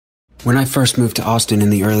When I first moved to Austin in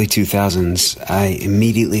the early 2000s, I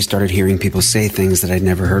immediately started hearing people say things that I'd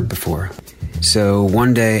never heard before. So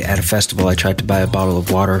one day at a festival, I tried to buy a bottle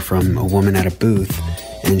of water from a woman at a booth,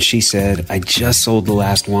 and she said, "I just sold the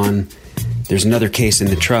last one. There's another case in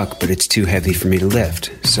the truck, but it's too heavy for me to lift."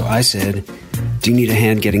 So I said, "Do you need a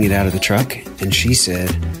hand getting it out of the truck?" And she said,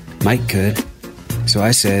 "Mike could." So I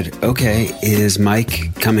said, "Okay, is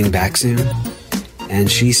Mike coming back soon?" And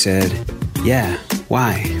she said, "Yeah,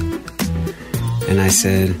 why?" And I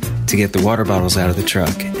said, "To get the water bottles out of the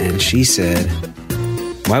truck." And she said,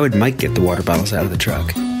 "Why would Mike get the water bottles out of the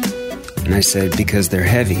truck?" And I said, "Because they're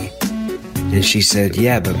heavy." And she said,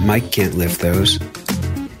 "Yeah, but Mike can't lift those."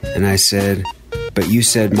 And I said, "But you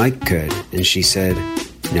said Mike could." And she said,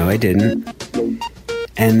 "No, I didn't."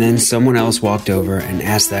 And then someone else walked over and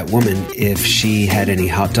asked that woman if she had any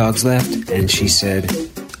hot dogs left. And she said,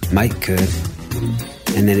 "Mike could."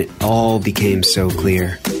 And then it all became so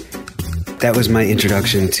clear. That was my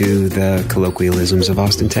introduction to the colloquialisms of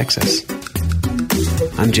Austin, Texas.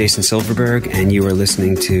 I'm Jason Silverberg, and you are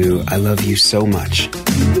listening to I Love You So Much.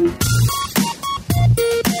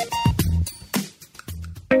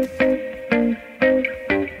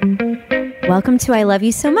 Welcome to I Love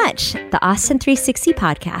You So Much, the Austin 360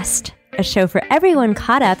 podcast, a show for everyone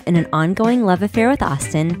caught up in an ongoing love affair with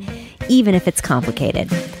Austin, even if it's complicated.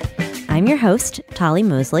 I'm your host, Tali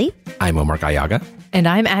Mosley. I'm Omar Gallaga. And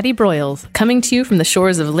I'm Addie Broyles, coming to you from the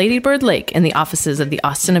shores of Lady Bird Lake in the offices of the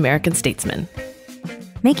Austin American-Statesman.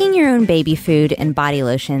 Making your own baby food and body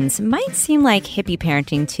lotions might seem like hippie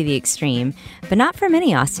parenting to the extreme, but not for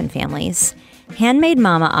many Austin families. Handmade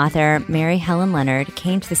Mama author Mary Helen Leonard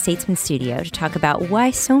came to the Statesman studio to talk about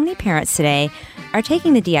why so many parents today are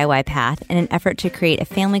taking the DIY path in an effort to create a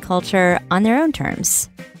family culture on their own terms.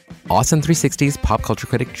 Austin 360's pop culture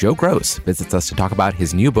critic Joe Gross visits us to talk about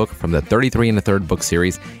his new book from the 33 1/3 book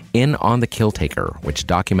series, In on the Kill Taker, which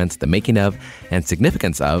documents the making of and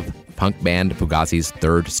significance of punk band Fugazi's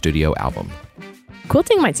third studio album.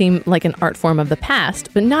 Quilting might seem like an art form of the past,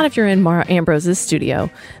 but not if you're in Mara Ambrose's studio.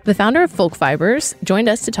 The founder of Folk Fibers joined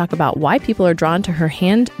us to talk about why people are drawn to her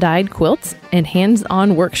hand-dyed quilts and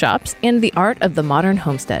hands-on workshops and the art of the modern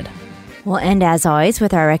homestead. We'll end, as always,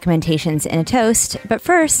 with our recommendations in a toast. But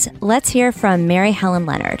first, let's hear from Mary Helen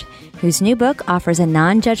Leonard, whose new book offers a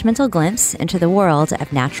non-judgmental glimpse into the world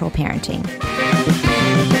of natural parenting.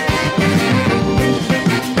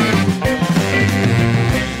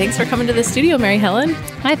 Thanks for coming to the studio, Mary Helen.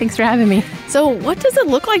 Hi, thanks for having me. So what does it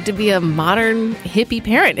look like to be a modern hippie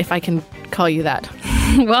parent, if I can call you that?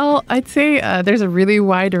 Well, I'd say there's a really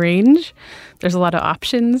wide range. There's a lot of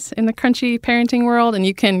options in the crunchy parenting world, and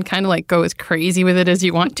you can kind of like go as crazy with it as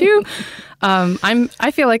you want to.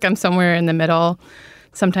 I feel like I'm somewhere in the middle.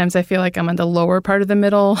 Sometimes I feel like I'm on the lower part of the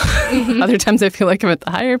middle. Other times I feel like I'm at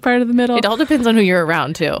the higher part of the middle. It all depends on who you're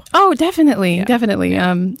around, too. Oh, definitely. Yeah. Definitely.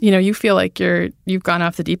 Yeah. You feel like you've gone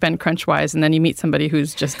off the deep end crunch-wise, and then you meet somebody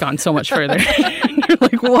who's just gone so much further. You're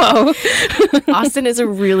like, whoa. Austin is a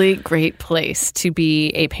really great place to be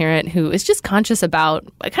a parent who is just conscious about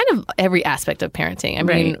kind of every aspect of parenting. I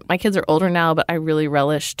mean, my kids are older now, but I really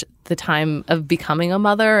relished the time of becoming a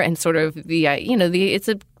mother and sort of it's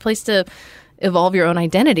a place to evolve your own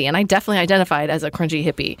identity. And I definitely identified as a crunchy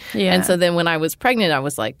hippie. Yeah. And so then when I was pregnant, I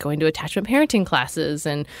was like going to attachment parenting classes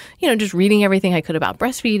and, just reading everything I could about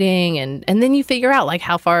breastfeeding. And then you figure out like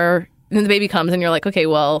how far the baby comes and you're like, okay,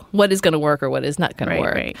 well, what is going to work or what is not going to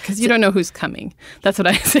work? Right, because you don't know who's coming. That's what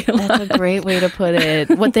I say a lot. That's a great way to put it.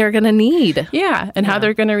 What they're going to need. Yeah, and how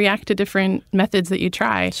they're going to react to different methods that you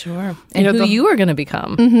try. Sure. And who you are going to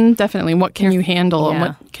become. Mm-hmm, definitely. What can you handle? And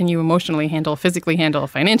what can you emotionally handle, physically handle,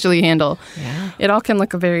 financially handle? Yeah. It all can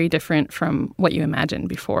look very different from what you imagined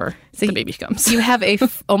before the baby comes. You have a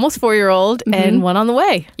almost 4-year-old and one on the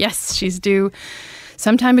way. Yes, she's due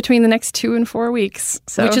sometime between the next 2 and 4 weeks.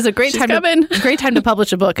 So which is a great time to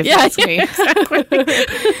publish a book, if you ask me.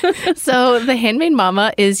 Exactly. So The Handmade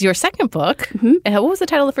Mama is your second book. Mm-hmm. What was the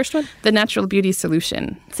title of the first one? The Natural Beauty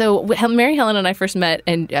Solution. So Mary Helen and I first met,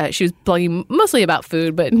 and she was blogging mostly about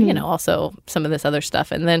food, but also some of this other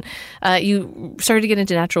stuff. And then you started to get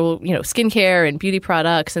into natural, skincare and beauty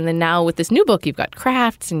products. And then now with this new book, you've got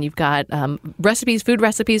crafts and you've got food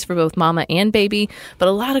recipes for both mama and baby, but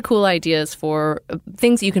a lot of cool ideas for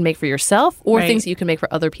things you can make for yourself or things you can make for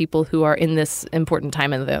other people who are in this important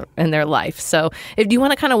time in their life. So do you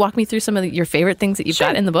want to kind of walk me through some of your favorite things that you've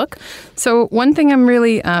got in the book? So one thing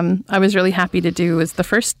I was really happy to do is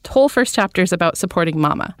the whole first chapter is about supporting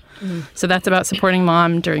mama. So that's about supporting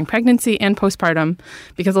mom during pregnancy and postpartum,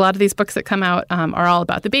 because a lot of these books that come out are all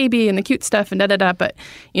about the baby and the cute stuff and da-da-da. But,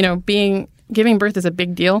 giving birth is a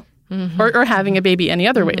big deal. or having a baby any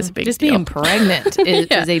other way is a big Just deal. being pregnant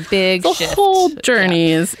is a big the shift. whole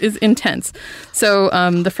journey is intense. So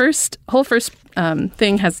the first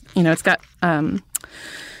thing has, it's got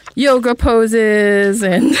yoga poses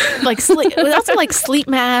and like sleep, also like sleep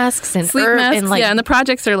masks and sleep masks. and And the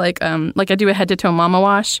projects are like I do a head to toe mama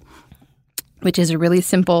wash, which is a really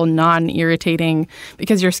simple, non-irritating,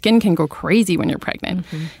 because your skin can go crazy when you're pregnant.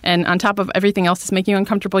 And on top of everything else that's making you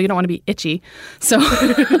uncomfortable, you don't want to be itchy. So,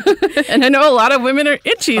 and I know a lot of women are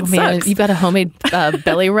itchy. It sucks. You got a homemade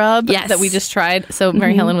belly rub Yes. that we just tried. So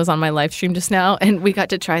Mary Helen was on my live stream just now, and we got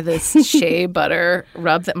to try this shea butter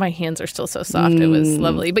rub that my hands are still so soft. It was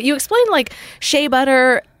lovely. But you explained like shea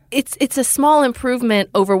butter. It's a small improvement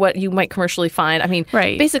over what you might commercially find. I mean,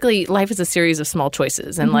 basically, life is a series of small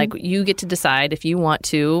choices. And, like, you get to decide if you want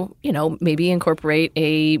to, maybe incorporate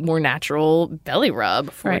a more natural belly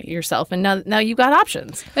rub for yourself. And now you've got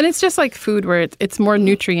options. And it's just like food where it's more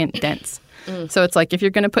nutrient dense. So it's like if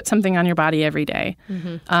you're going to put something on your body every day,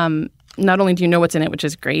 not only do you know what's in it, which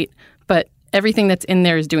is great, but everything that's in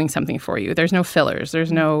there is doing something for you. There's no fillers.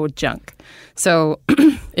 There's no junk. So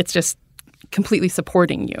it's just completely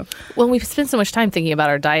supporting you. Well, we've spent so much time thinking about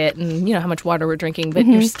our diet and how much water we're drinking, but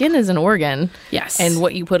your skin is an organ. Yes. And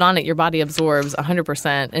what you put on it, your body absorbs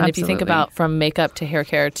 100%. And if you think about from makeup to hair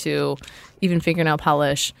care to even fingernail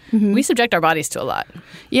polish, we subject our bodies to a lot.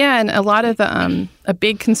 Yeah, and a lot of the a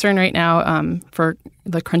big concern right now for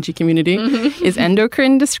the crunchy community is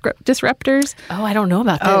endocrine disruptors. Oh, I don't know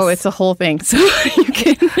about this. Oh, it's a whole thing. So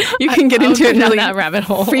you can get into it and really that rabbit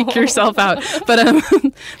hole. Freak yourself out. But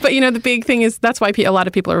the big thing is that's why a lot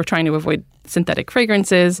of people are trying to avoid synthetic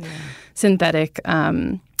fragrances, synthetic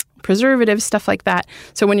preservatives, stuff like that.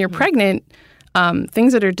 So when you're pregnant,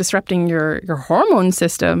 things that are disrupting your hormone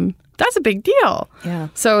system, that's a big deal. Yeah.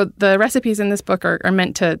 So the recipes in this book are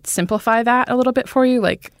meant to simplify that a little bit for you.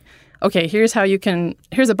 Like, okay, here's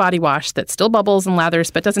a body wash that still bubbles and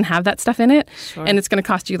lathers but doesn't have that stuff in it. Sure. And it's going to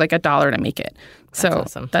cost you like $1 to make it. So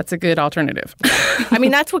awesome. That's a good alternative. I mean,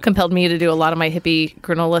 that's what compelled me to do a lot of my hippie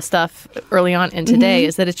granola stuff early on and today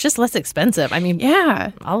is that it's just less expensive. I mean,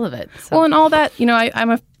 all of it. So. Well, and all that, I'm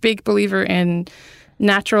a big believer in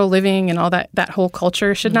natural living and all that whole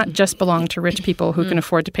culture should not just belong to rich people who can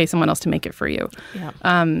afford to pay someone else to make it for you. Yeah,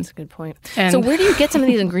 that's a good point. So where do you get some of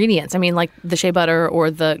these ingredients? I mean, like the shea butter or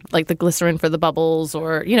the glycerin for the bubbles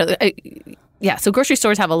or, so grocery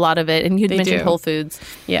stores have a lot of it. And you'd mentioned Whole Foods.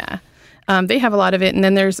 Yeah. They have a lot of it. And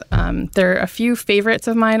then there are a few favorites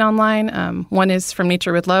of mine online. One is from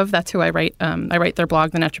Nature with Love. That's who I write. I write their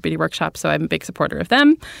blog, The Natural Beauty Workshop, so I'm a big supporter of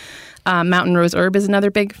them. Mountain Rose Herb is another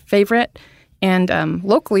big favorite. And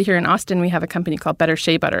locally here in Austin, we have a company called Better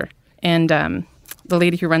Shea Butter. And the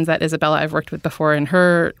lady who runs that, Isabella, I've worked with before, and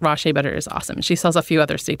her raw shea butter is awesome. She sells a few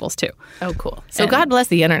other staples, too. Oh, cool. So God bless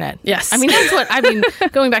the internet. Yes. I mean,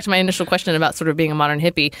 going back to my initial question about sort of being a modern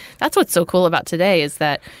hippie, that's what's so cool about today is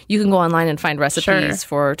that you can go online and find recipes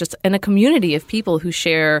for just in a community of people who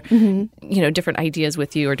share, different ideas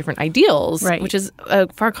with you or different ideals, which is a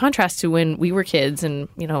far contrast to when we were kids. And,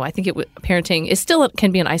 I think parenting is still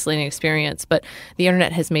can be an isolating experience, but the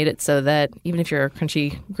internet has made it so that even if you're a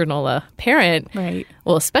crunchy granola parent,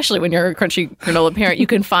 well, especially when you're a crunchy granola parent, you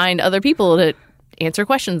can find other people to answer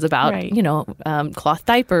questions about, cloth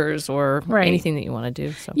diapers or anything that you want to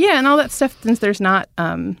do. So. Yeah, and all that stuff, since there's not,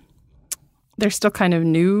 they're still kind of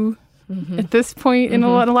new at this point in a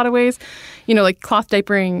lot of ways. Like cloth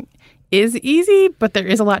diapering is easy, but there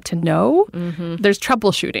is a lot to know. There's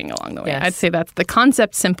troubleshooting along the way. Yes. I'd say that's the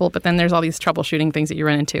concept simple, but then there's all these troubleshooting things that you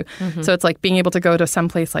run into. So it's like being able to go to some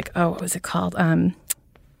place like, what was it called?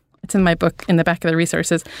 It's in my book in the back of the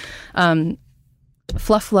resources.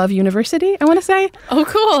 Fluff Love University, I want to say. Oh,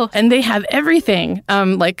 cool. And they have everything.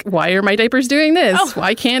 Like, why are my diapers doing this? Oh.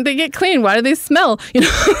 Why can't they get clean? Why do they smell?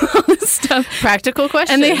 All this stuff. Practical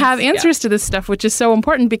questions. And they have answers to this stuff, which is so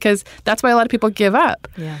important because that's why a lot of people give up.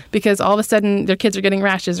 Yeah. Because all of a sudden their kids are getting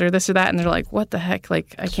rashes or this or that, and they're like, what the heck?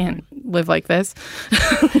 Like, I can't live like this.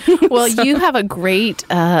 Well, you have a great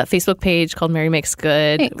Facebook page called Mary Makes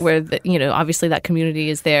Good. Thanks. Where, obviously that community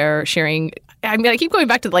is there sharing. I mean, I keep going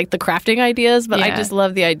back to like the crafting ideas, but I just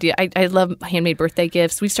love the idea. I love handmade birthday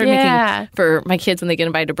gifts. We started making for my kids when they get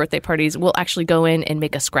invited to birthday parties. We'll actually go in and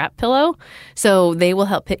make a scrap pillow. So they will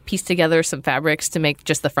help piece together some fabrics to make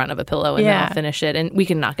just the front of a pillow, and then I'll finish it, and we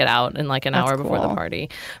can knock it out in like an hour before the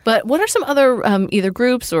party. But what are some other either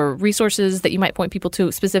groups or resources that you might point people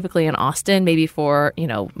to specifically in Austin, maybe for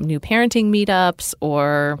new parenting meetups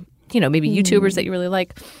or maybe YouTubers that you really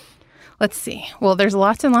like? Let's see. Well, there's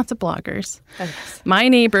lots and lots of bloggers. Oh, yes. My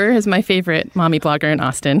neighbor is my favorite mommy blogger in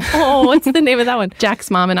Austin. Oh, what's the name of that one?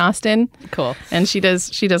 Jack's mom in Austin. Cool. And she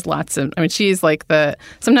does lots of, I mean, she's like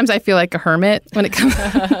sometimes I feel like a hermit when it comes,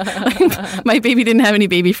 like, my baby didn't have any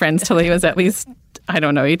baby friends till he was at least, I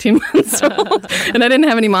don't know, 18 months old. And I didn't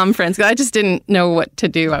have any mom friends because I just didn't know what to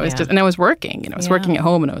do. I was and I was working, I was working at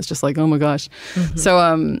home and I was just like, oh my gosh. Mm-hmm.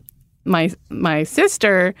 So, my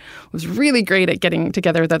sister was really great at getting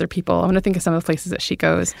together with other people. I'm going to think of some of the places that she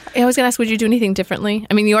goes. I was going to ask, would you do anything differently?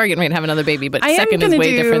 I mean, you are getting ready to have another baby, but second is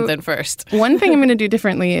way different than first. One thing I'm going to do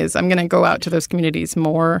differently is I'm going to go out to those communities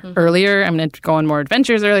more earlier. I'm going to go on more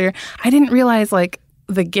adventures earlier. I didn't realize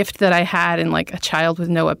the gift that I had in a child with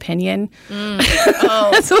no opinion.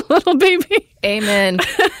 Oh. As a little baby. Amen.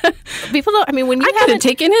 People don't, I mean, when you I could have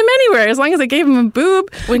taken him anywhere as long as I gave him a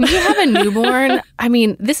boob. When you have a newborn, I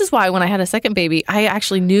mean, this is why when I had a second baby, I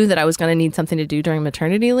actually knew that I was going to need something to do during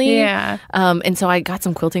maternity leave. Yeah. And so I got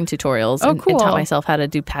some quilting tutorials and taught myself how to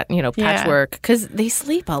do patchwork because they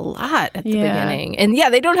sleep a lot at the beginning. And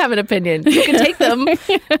they don't have an opinion. You can take them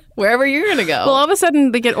wherever you're going to go. Well, all of a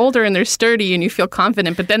sudden they get older and they're sturdy and you feel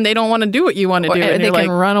confident, but then they don't want to do what you want to do. And they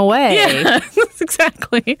can run away. Yeah,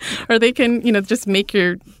 exactly. Or they can, just make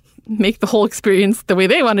the whole experience the way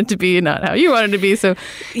they want it to be and not how you want it to be. So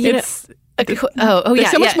there's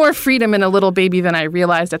so much more freedom in a little baby than I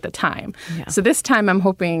realized at the time. Yeah. So this time I'm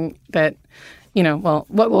hoping that,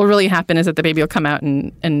 what will really happen is that the baby will come out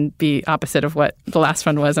and be opposite of what the last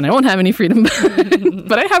one was, and I won't have any freedom.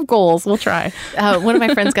 But I have goals. We'll try. One of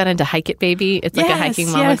my friends got into Hike It Baby. It's like a hiking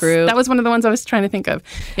mama group. That was one of the ones I was trying to think of.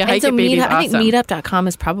 Yeah, Hike It Baby is awesome. I think meetup.com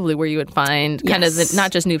is probably where you would find kind of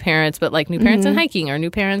not just new parents, but like new parents in hiking or new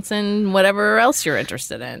parents in whatever else you're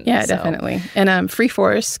interested in. Yeah, definitely. And Free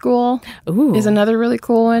Forest School is another really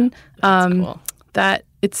cool one. That's cool. That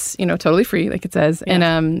it's totally free, like it says,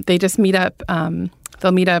 and they just meet up.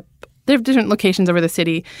 They'll meet up. They have different locations over the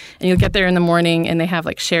city, and you'll get there in the morning, and they have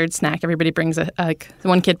shared snack. Everybody brings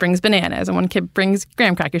one kid brings bananas, and one kid brings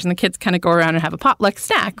graham crackers, and the kids kind of go around and have a potluck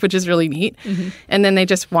snack, which is really neat. Mm-hmm. And then they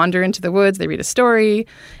just wander into the woods. They read a story,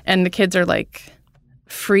 and the kids are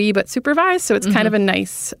free but supervised. So it's kind of a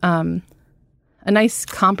nice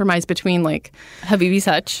compromise between Habibi's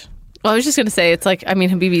Hutch. Well, I was just going to say, it's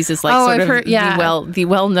Habibi's is the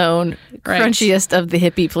well-known, crunchiest of the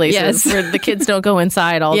hippie places where the kids don't go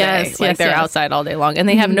inside all day. They're outside all day long. And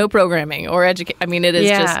they have no programming or education. I mean, it is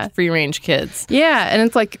just free-range kids. Yeah, and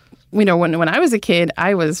it's when I was a kid,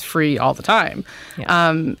 I was free all the time.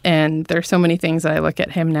 Yeah. And there's so many things that I look at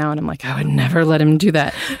him now and I'm like, I would never let him do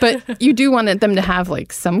that. But you do want them to have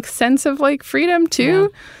some sense of freedom too.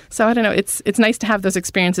 Yeah. So I don't know. It's nice to have those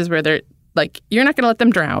experiences where they're you're not going to let them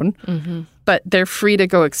drown, but they're free to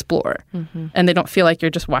go explore. Mm-hmm. And they don't feel like you're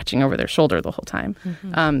just watching over their shoulder the whole time.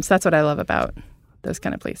 Mm-hmm. So that's what I love about those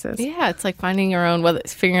kind of places. Yeah, it's like finding your own,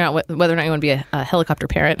 figuring out whether or not you want to be a helicopter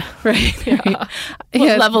parent. Right.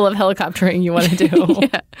 What level of helicoptering you want to do.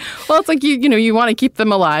 Yeah. Well, it's you want to keep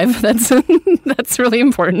them alive. That's really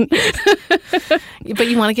important. But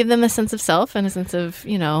you want to give them a sense of self and a sense of,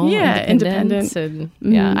 independence. And,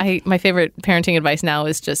 my favorite parenting advice now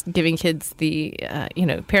is just giving kids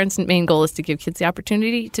parents' main goal is to give kids the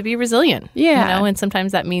opportunity to be resilient. Yeah. And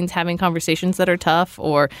sometimes that means having conversations that are tough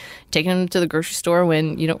or taking them to the grocery store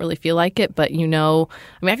when you don't really feel like it, but I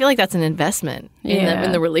feel like that's an investment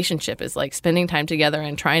in the relationship is spending time together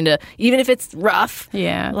and trying to, even if it's rough,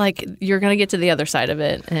 you're going to get to the other side of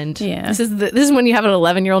it. And this is when you have an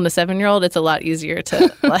 11-year-old and a 7-year-old, it's a lot easier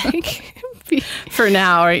to be. For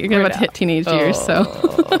now, right? You're about to hit teenage years, so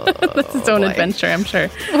that's its own adventure, I'm sure.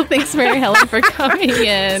 Well, thanks, Mary Helen, for coming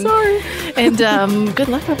in. Sorry. And good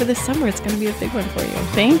luck over this summer. It's going to be a big one for you.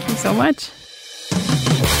 Thank you so much.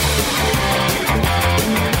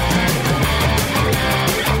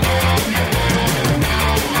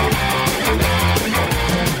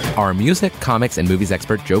 Our music, comics, and movies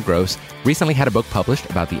expert, Joe Gross, recently had a book published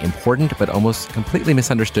about the important but almost completely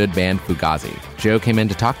misunderstood band Fugazi. Joe came in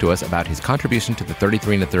to talk to us about his contribution to the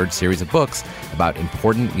 33 1/3 series of books about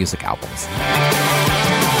important music albums.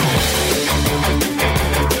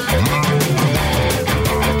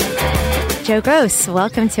 Joe Gross,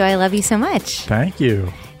 welcome to I Love You So Much. Thank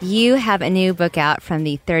you. You have a new book out from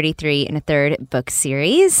the 33 1/3 book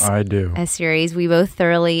series. I do. A series we both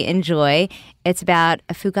thoroughly enjoy. It's about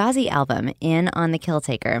a Fugazi album, In on the Kill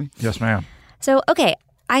Taker. Yes, ma'am. So, okay,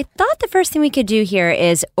 I thought the first thing we could do here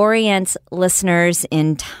is orient listeners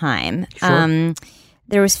in time. Sure.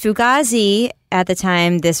 There was Fugazi at the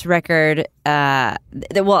time, this record, let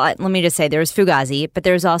me just say, there was Fugazi, but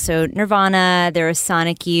there was also Nirvana, there was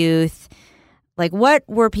Sonic Youth. What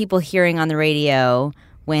were people hearing on the radio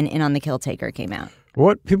when In on the Kill Taker came out?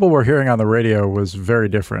 What people were hearing on the radio was very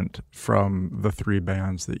different from the three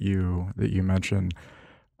bands that you mentioned.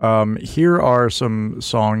 Here are some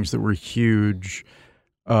songs that were huge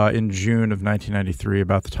in June of 1993,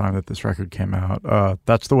 about the time that this record came out.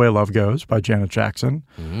 That's the Way Love Goes by Janet Jackson.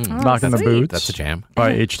 Knocking the Boots. That's a jam.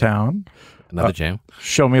 By H-Town. Another jam.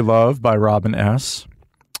 Show Me Love by Robin S.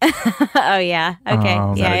 Oh yeah.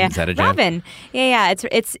 Okay. Is that a jam? Robin. Yeah.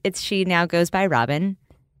 It's she now goes by Robin.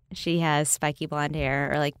 She has spiky blonde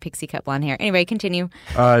hair or like pixie cut blonde hair. Anyway, continue.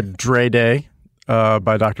 Dre Day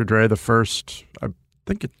by Dr. Dre, the first.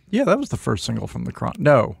 That was the first single from the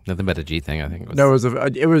No, Nothing But a G Thing. I think it was. No,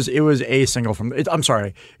 it was a single from. I'm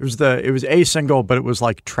sorry, it was a single, but it was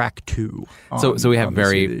like track 2. So we have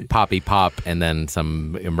very poppy pop and then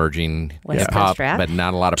some emerging West hip hop, Coast rap. but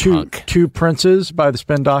not a lot of punk. Two Princes by the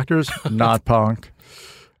Spin Doctors, not punk.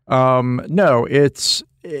 No, it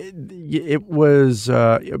was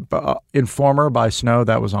Informer by Snow,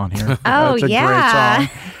 that was on here. Oh, it's a yeah.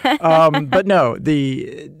 great song. But no,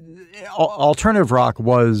 the alternative rock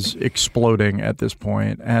was exploding at this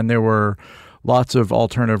point, and there were lots of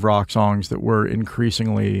alternative rock songs that were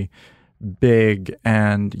increasingly big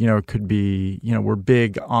and, could be, were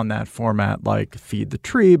big on that format, like Feed the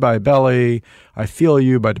Tree by Belly, I Feel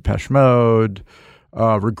You by Depeche Mode,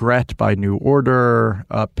 Regret by New Order,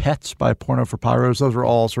 Pets by Porno for Pyros. Those were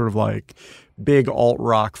all sort of like big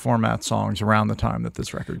alt-rock format songs around the time that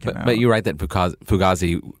this record came out. But you're right that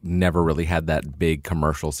Fugazi never really had that big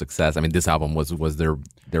commercial success. I mean, this album was their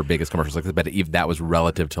biggest commercial success, but that was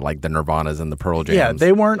relative to like the Nirvanas and the Pearl Jams. Yeah,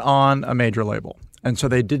 they weren't on a major label, and so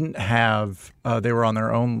they didn't have. They were on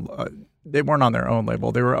their own. They weren't on their own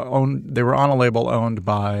label. They were on a label owned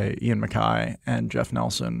by Ian MacKaye and Jeff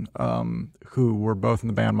Nelson, who were both in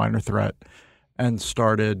the band Minor Threat, and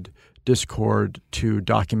started Discord to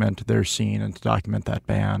document their scene and to document that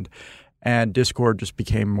band. And Discord just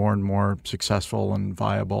became more and more successful and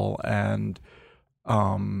viable. And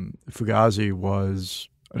Fugazi was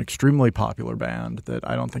an extremely popular band that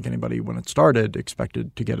I don't think anybody, when it started,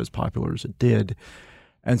 expected to get as popular as it did.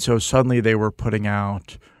 And so suddenly they were putting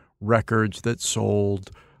out records that sold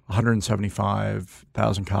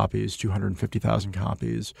 175,000 copies, 250,000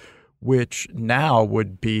 copies, which now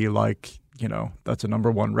would be like, that's a number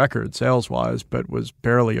one record sales-wise, but was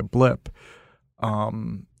barely a blip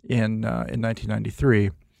in 1993.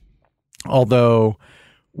 Although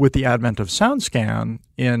with the advent of SoundScan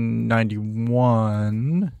in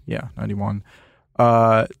 91,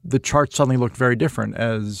 the charts suddenly looked very different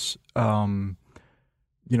as,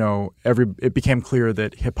 it became clear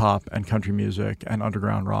that hip-hop and country music and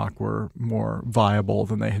underground rock were more viable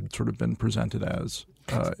than they had sort of been presented as.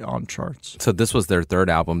 On charts. So this was their third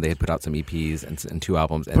album. They had put out some EPs and 2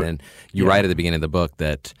 albums. And then you write at the beginning of the book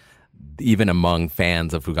that even among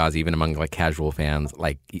fans of Fugazi, even among like casual fans,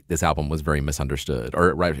 like this album was very misunderstood.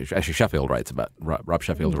 Or actually Sheffield writes about, Rob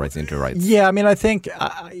Sheffield writes into writes. Yeah, I mean, I think,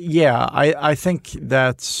 I think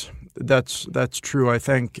that's true. I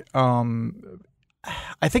think it's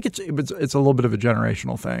a little bit of a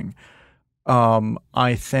generational thing.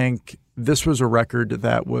 I think this was a record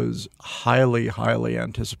that was highly, highly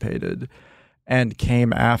anticipated and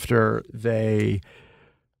came after they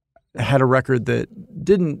had a record that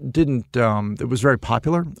it was very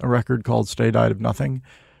popular, a record called Stay Died of Nothing,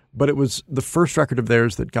 but it was the first record of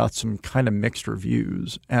theirs that got some kind of mixed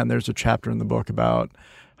reviews. And there's a chapter in the book about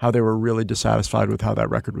how they were really dissatisfied with how that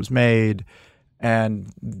record was made.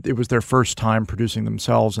 And it was their first time producing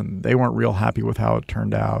themselves, and they weren't real happy with how it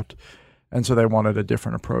turned out. And so they wanted a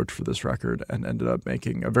different approach for this record and ended up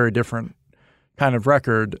making a very different kind of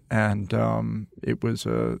record. And it was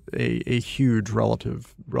a huge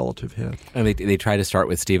relative hit. And they tried to start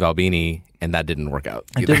with Steve Albini, and that didn't work out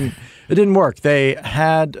either. It didn't work. They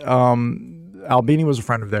had Albini was a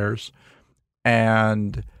friend of theirs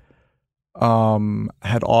and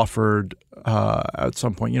had offered at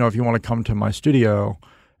some point, if you want to come to my studio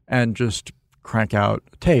and just crank out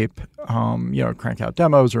tape, crank out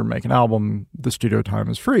demos or make an album, the studio time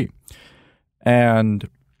is free. And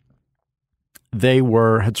they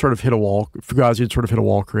had sort of hit a wall. Fugazi had sort of hit a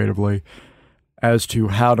wall creatively as to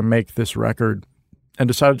how to make this record, and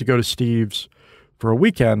decided to go to Steve's for a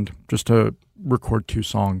weekend just to record 2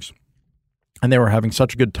 songs. And they were having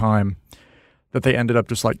such a good time that they ended up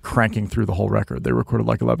just like cranking through the whole record. They recorded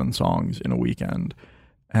like 11 songs in a weekend.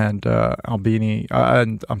 And Ian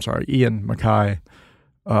MacKaye,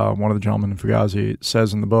 one of the gentlemen in Fugazi,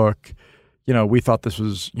 says in the book, we thought this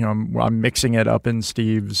was, I'm mixing it up in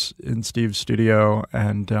Steve's studio,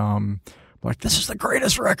 and like, this is the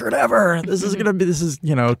greatest record ever. This is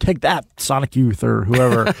take that, Sonic Youth or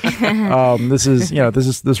whoever.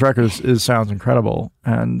 This record sounds incredible.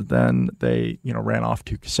 And then they, ran off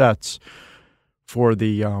 2 cassettes for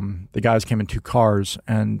the guys came in 2 cars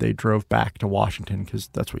and they drove back to Washington, because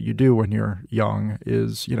that's what you do when you're young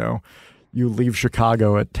is, you leave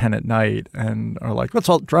Chicago at 10 at night and are like, let's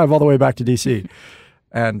all drive all the way back to DC.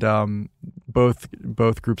 And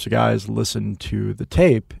both groups of guys listened to the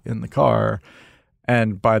tape in the car,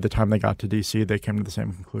 and by the time they got to DC, they came to the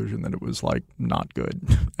same conclusion that it was like not good,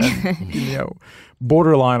 and,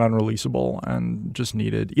 borderline unreleasable, and just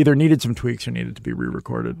needed some tweaks or needed to be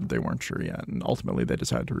re-recorded. They weren't sure yet, and ultimately they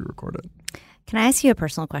decided to re-record it. Can I ask you a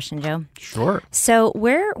personal question, Joe? Sure. So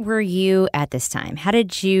where were you at this time? How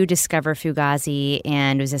did you discover Fugazi,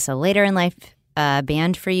 and was this a later in life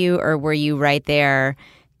band for you, or were you right there,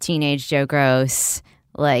 teenage Joe Gross,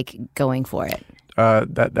 like going for it?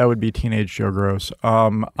 That would be teenage Joe Gross.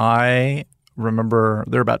 I remember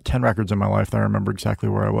there are about 10 records in my life that I remember exactly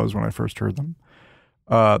where I was when I first heard them.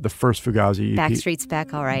 The first Fugazi EP. Backstreet's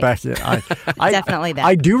Back, all right. Definitely that.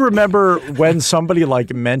 I do remember when somebody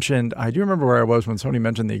mentioned, I do remember where I was when somebody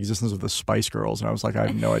mentioned the existence of the Spice Girls, and I was like, I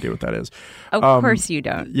have no idea what that is. Of course you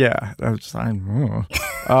don't. Yeah.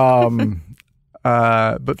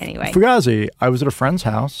 But anyway. Fugazi, I was at a friend's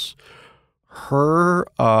house. Her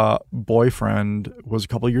boyfriend was a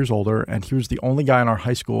couple of years older, and he was the only guy in our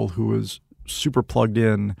high school who was super plugged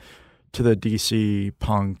in to the DC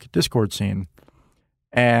punk Discord scene.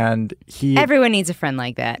 And everyone needs a friend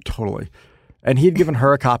like that. Totally. And he had given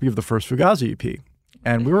her a copy of the first Fugazi EP.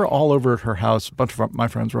 And we were all over at her house. A bunch of my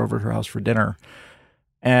friends were over at her house for dinner.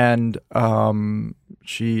 And I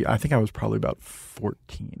think I was probably about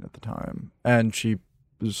 14 at the time. And she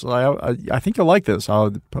was like, I think you'll like this.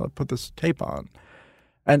 I'll put this tape on.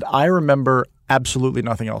 And I remember absolutely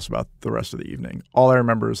nothing else about the rest of the evening. All I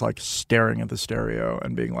remember is staring at the stereo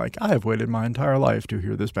and being like, I have waited my entire life to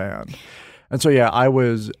hear this band. And so, yeah, I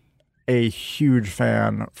was a huge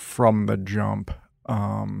fan from the jump,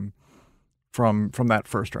 from that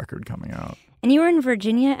first record coming out. And you were in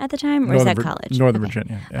Virginia at the time, or was that college? Northern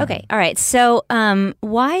Virginia. Yeah. Okay, all right. So so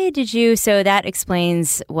that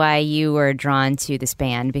explains why you were drawn to this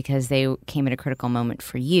band, because they came at a critical moment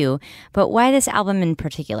for you. But why this album in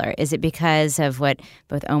particular? Is it because of what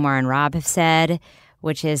both Omar and Rob have said,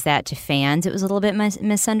 which is that to fans it was a little bit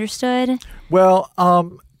misunderstood? Well,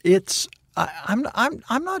 I'm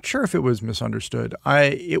not sure if it was misunderstood.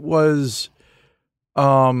 It's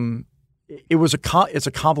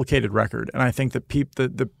a complicated record, and I think that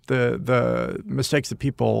the mistakes that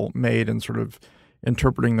people made in sort of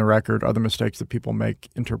interpreting the record are the mistakes that people make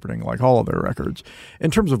interpreting all of their records. In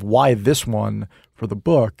terms of why this one for the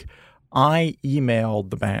book, I emailed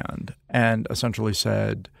the band and essentially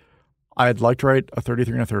said, I'd like to write a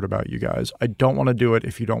 33 1/3 about you guys. I don't want to do it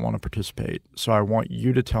if you don't want to participate. So I want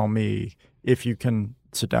you to tell me if you can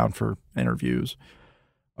sit down for interviews.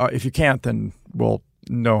 If you can't, then we'll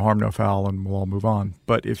no harm, no foul, and we'll all move on.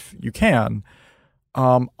 But if you can,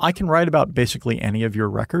 I can write about basically any of your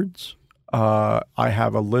records. I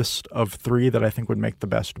have a list of 3 that I think would make the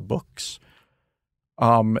best books.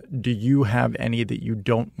 Do you have any that you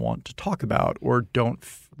don't want to talk about or don't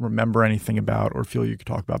remember anything about or feel you could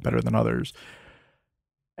talk about better than others?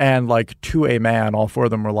 And to a man, all 4 of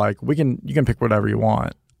them were like, you can pick whatever you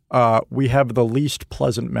want. We have the least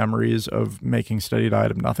pleasant memories of making Steady Diet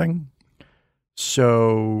of Nothing.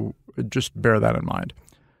 So just bear that in mind.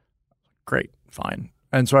 Great, fine.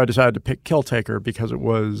 And so I decided to pick Kill Taker because it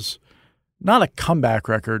was not a comeback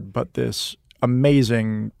record, but this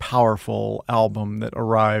amazing, powerful album that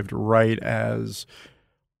arrived right as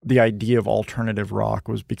the idea of alternative rock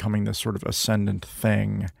was becoming this sort of ascendant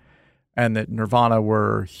thing, and that Nirvana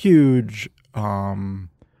were huge. Nirvana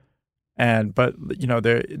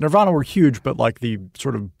were huge, but the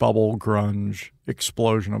sort of bubble grunge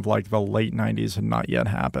explosion of the late 90s had not yet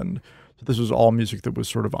happened. So this was all music that was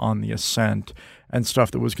sort of on the ascent, and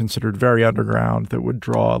stuff that was considered very underground that would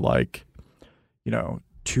draw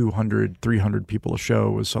 200, 300 people a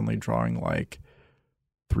show was suddenly drawing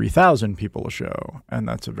 3,000 people a show. And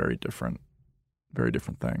that's a very different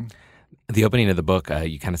thing. The opening of the book,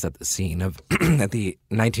 you kind of set the scene of at the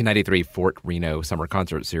 1993 Fort Reno Summer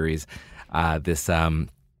Concert Series, this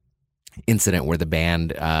incident where the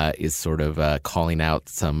band is sort of calling out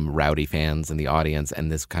some rowdy fans in the audience,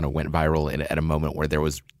 and this kind of went viral at a moment where there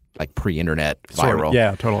was pre-internet viral. Sort of,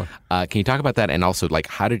 yeah, totally. Can you talk about that, and also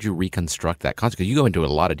how did you reconstruct that concert? Because you go into a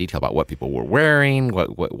lot of detail about what people were wearing,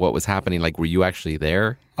 what was happening. Were you actually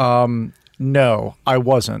there? No, I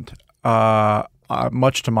wasn't.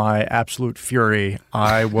 much to my absolute fury,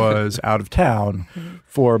 I was out of town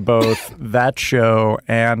for both that show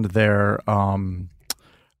and their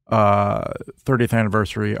 30th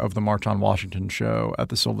anniversary of the March on Washington show at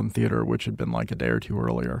the Sylvan Theater, which had been like a day or two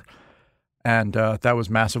earlier. And that was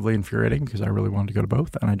massively infuriating because I really wanted to go to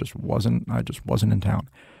both, and I just wasn't in town.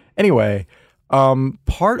 Anyway,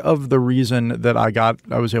 part of the reason that I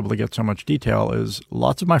was able to get so much detail is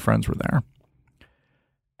lots of my friends were there.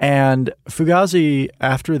 And Fugazi,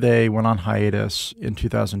 after they went on hiatus in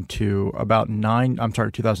 2003,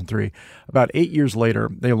 about 8 years later,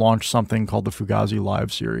 they launched something called the Fugazi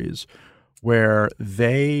Live series, where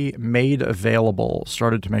they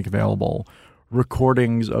started to make available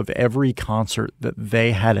recordings of every concert that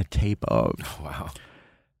they had a tape of. Wow.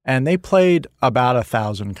 And they played about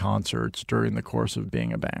 1,000 concerts during the course of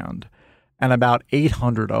being a band. And about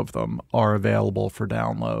 800 of them are available for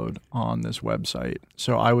download on this website.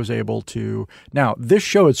 So I was able to – now, this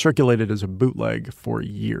show had circulated as a bootleg for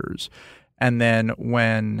years. And then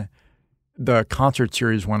when the concert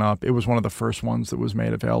series went up, it was one of the first ones that was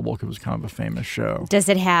made available because it was kind of a famous show. Does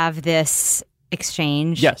it have this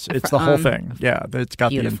exchange? Yes, it's the whole thing. Yeah, it's got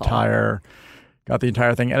beautiful. Got the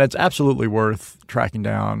entire thing. And it's absolutely worth tracking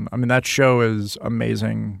down. I mean, that show is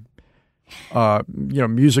amazing.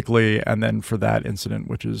 Musically, and then for that incident,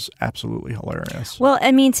 which is absolutely hilarious. Well,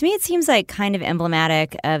 I mean, to me, it seems like kind of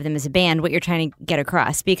emblematic of them as a band, what you're trying to get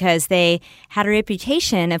across, because they had a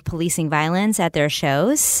reputation of policing violence at their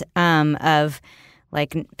shows, of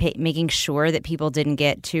like making sure that people didn't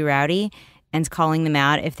get too rowdy and calling them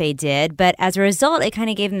out if they did. But as a result, it kind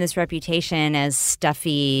of gave them this reputation as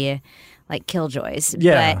stuffy, like killjoys.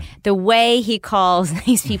 Yeah. But the way he calls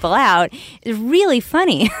these people out is really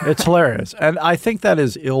funny. It's hilarious. And I think that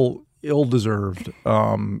is ill-deserved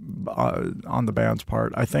on the band's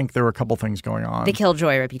part. I think there were a couple things going on. The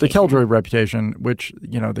killjoy reputation. The killjoy reputation, which,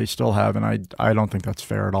 they still have, and I don't think that's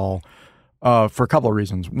fair at all for a couple of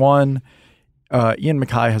reasons. One, Ian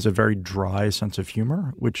MacKaye has a very dry sense of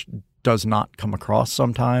humor, which does not come across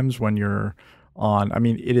sometimes when you're on. I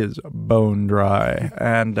mean, it is bone dry,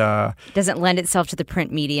 and doesn't lend itself to the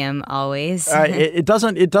print medium always. It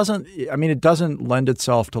doesn't. I mean, it doesn't lend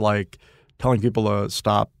itself to like telling people to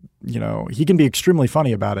stop. He can be extremely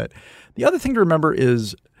funny about it. The other thing to remember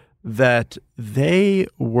is that they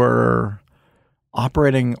were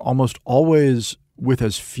operating almost always with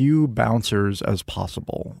as few bouncers as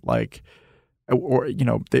possible,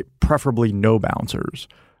 preferably no bouncers.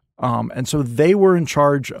 And so they were in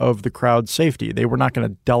charge of the crowd's safety. They were not going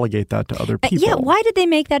to delegate that to other people. Yeah, why did they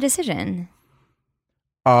make that decision?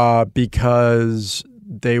 Because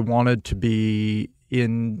they wanted to be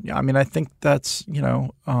in – I mean, I think that's, you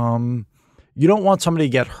don't want somebody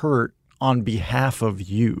to get hurt on behalf of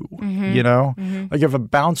you, Mm-hmm. Like if a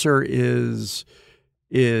bouncer is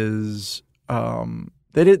they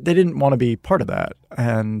didn't want to be part of that.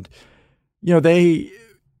 And,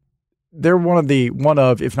 they're one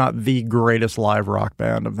of, if not the greatest live rock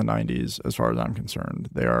band of the 90s, as far as I'm concerned.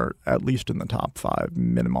 They are at least in the top 5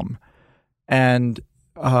 minimum. And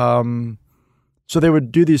so they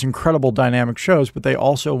would do these incredible dynamic shows, but they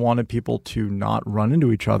also wanted people to not run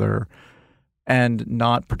into each other and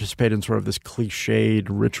not participate in sort of this cliched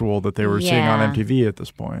ritual that they were seeing on MTV at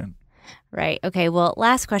this point. Right. Okay. Well,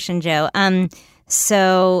 last question, Joe.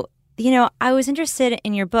 So I was interested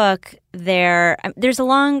in your book. There's a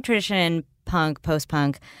long tradition in punk,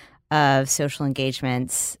 post-punk, of social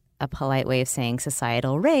engagements, a polite way of saying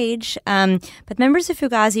societal rage. But members of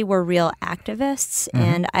Fugazi were real activists,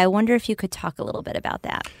 and I wonder if you could talk a little bit about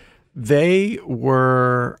that. They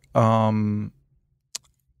were, when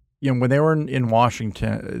they were in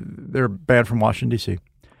Washington, they're a band from Washington, D.C.,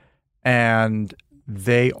 and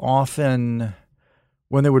they often,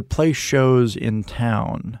 when they would play shows in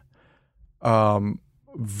town,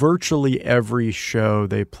 virtually every show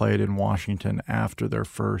they played in Washington after their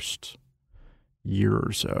first year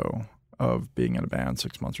or so of being in a band,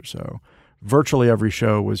 6 months or so, virtually every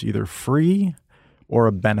show was either free or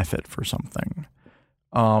a benefit for something.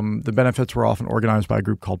 The benefits were often organized by a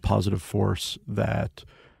group called Positive Force that,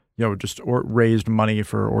 just raised money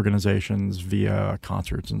for organizations via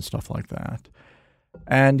concerts and stuff like that.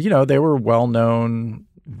 And, they were well-known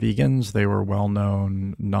vegans. They were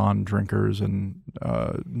well-known non-drinkers and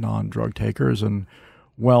non-drug takers, and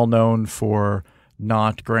well-known for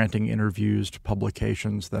not granting interviews to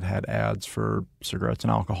publications that had ads for cigarettes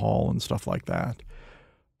and alcohol and stuff like that.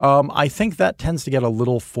 I think that tends to get a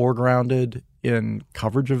little foregrounded in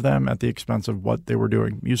coverage of them at the expense of what they were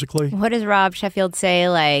doing musically. What does Rob Sheffield say,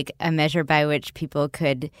 like a measure by which people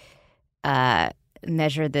could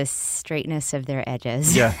measure the straightness of their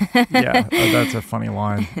edges. Yeah. That's a funny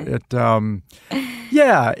line.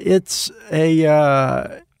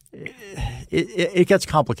 It gets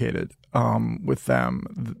complicated with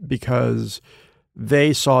them because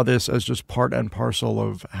they saw this as just part and parcel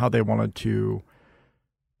of how they wanted to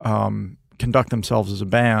conduct themselves as a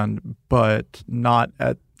band, but not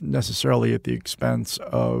necessarily at the expense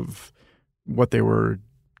of what they were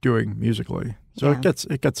doing musically. So it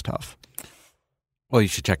gets tough. Well, you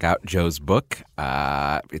should check out Joe's book.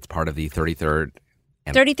 It's part of the 33rd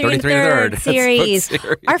and 33rd series.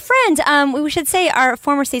 Our friend, we should say our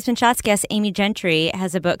former Statesman Shots guest, Amy Gentry,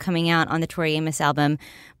 has a book coming out on the Tori Amos album,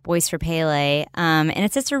 Boys for Pele. And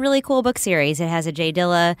it's just a really cool book series. It has a Jay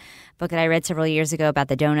Dilla book that I read several years ago about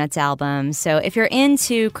the Donuts album. So if you're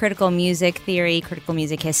into critical music theory, critical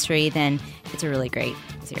music history, then it's a really great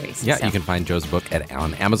series. Yeah, you can find Joe's book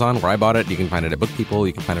on Amazon, where I bought it. You can find it at Book People.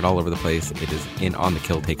 You can find it all over the place. It is in On the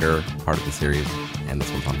Kill Taker, part of the series. And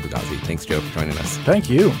this one's on Fugazi. Thanks, Joe, for joining us. Thank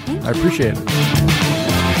you. I appreciate it.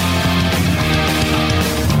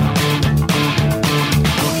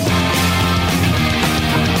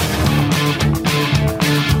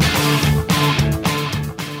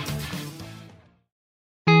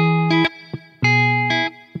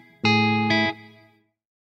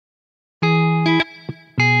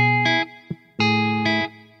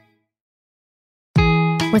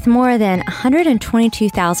 With more than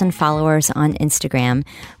 122,000 followers on Instagram,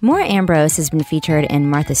 Maura Ambrose has been featured in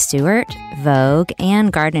Martha Stewart, Vogue,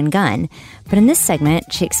 and Garden and Gun. But in this segment,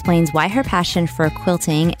 she explains why her passion for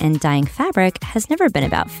quilting and dyeing fabric has never been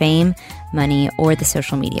about fame, money, or the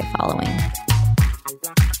social media following.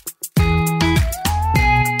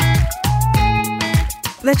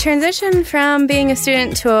 The transition from being a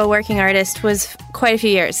student to a working artist was quite a few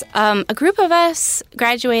years. A group of us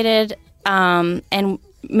graduated and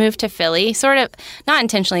moved to Philly, sort of, not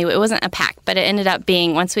intentionally. It wasn't a pact, but it ended up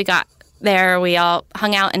being, once we got there, we all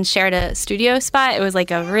hung out and shared a studio spot. It was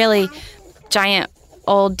like a really giant,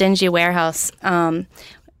 old, dingy warehouse. And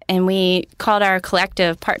we called our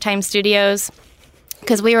collective Part-Time Studios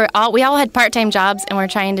because we all had part-time jobs and we're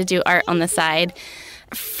trying to do art on the side.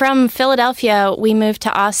 From Philadelphia, we moved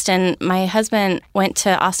to Austin. My husband went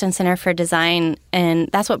to Austin Center for Design, and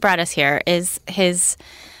that's what brought us here,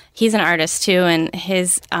 he's an artist too, and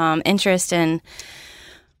his interest in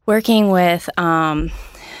working with the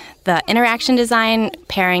interaction design,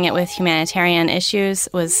 pairing it with humanitarian issues,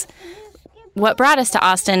 was what brought us to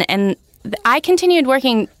Austin. And I continued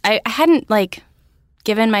working. I hadn't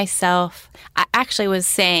given myself, I actually was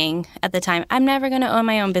saying at the time, I'm never going to own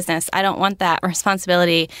my own business. I don't want that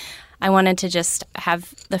responsibility. I wanted to just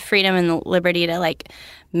have the freedom and the liberty to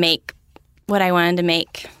make what I wanted to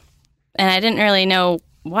make. And I didn't really know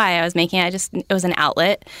why I was making it. It was an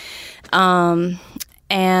outlet.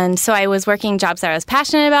 And so I was working jobs that I was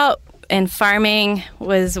passionate about, and farming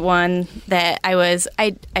was one that I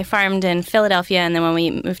farmed in Philadelphia, and then when we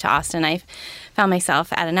moved to Austin, I found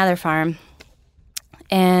myself at another farm.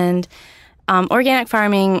 And organic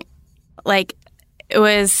farming, it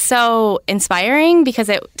was so inspiring because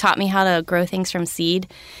it taught me how to grow things from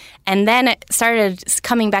seed. And then it started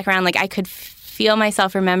coming back around. I could feel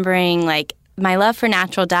myself remembering, my love for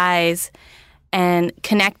natural dyes and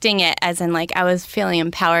connecting it as in, I was feeling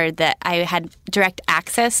empowered that I had direct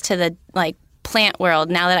access to the, plant world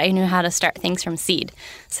now that I knew how to start things from seed.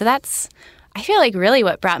 So that's, I feel really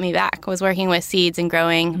what brought me back was working with seeds and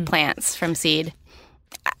growing plants from seed.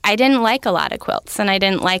 I didn't like a lot of quilts, and I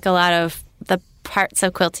didn't like a lot of the parts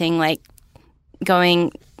of quilting,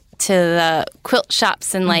 going to the quilt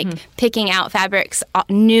shops and picking out fabrics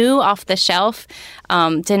new off the shelf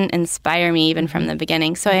didn't inspire me even from the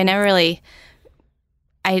beginning. So I never really,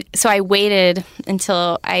 I waited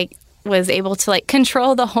until I was able to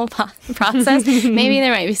control the whole process. Maybe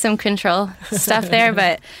there might be some control stuff there,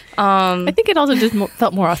 but I think it also just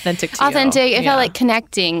felt more authentic to you. It felt like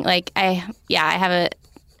connecting. I have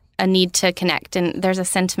a need to connect, and there's a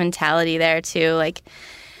sentimentality there too.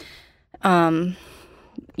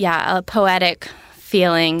 A poetic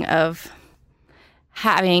feeling of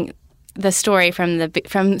having the story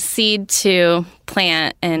from seed to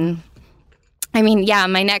plant. And I mean,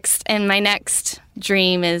 my next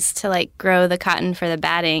dream is to grow the cotton for the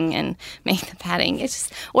batting and make the batting.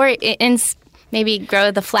 Maybe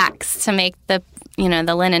grow the flax to make the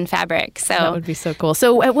linen fabric. So that would be so cool.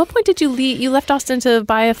 So at what point did you leave? You left Austin to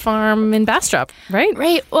buy a farm in Bastrop, right?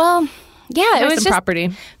 Right. Well, yeah, it was just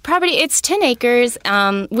property. It's 10 acres.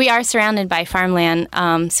 We are surrounded by farmland,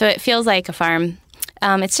 so it feels like a farm.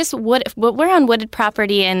 It's just wood. We're on wooded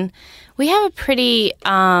property, and we have a pretty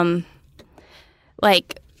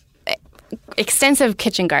extensive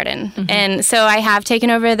kitchen garden. And so I have taken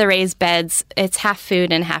over the raised beds. It's half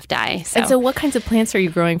food and half dye. And so what kinds of plants are you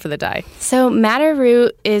growing for the dye? So madder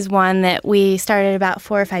root is one that we started about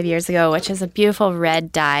 4 or 5 years ago, which is a beautiful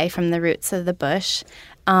red dye from the roots of the bush.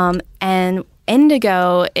 And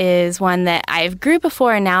indigo is one that I've grew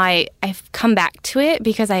before, and now I've come back to it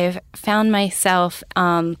because I've found myself,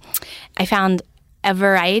 I found a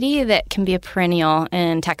variety that can be a perennial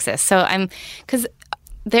in Texas. So because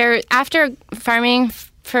after farming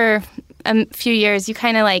for a few years, you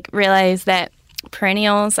kind of like realize that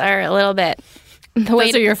perennials are a little bit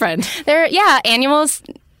Those are your friend. Annuals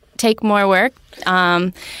take more work.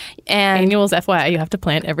 And annuals, FYI, you have to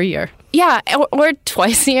plant every year. Yeah, or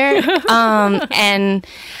twice a year.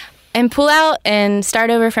 And pull out and start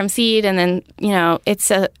over from seed, and then it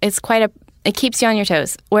keeps you on your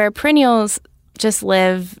toes. Where perennials just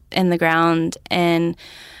live in the ground and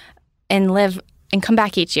live and come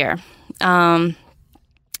back each year, and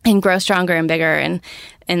grow stronger and bigger,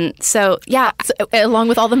 and so along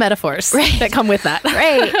with all the metaphors that come with that,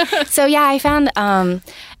 right? So I found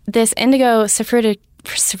this indigo saffruticosa.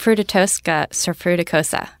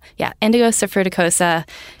 Yeah, indigo saffruticosa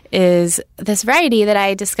is this variety that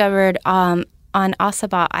I discovered on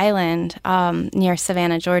Ossabaw Island near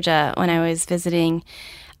Savannah, Georgia, when I was visiting.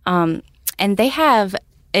 And they have,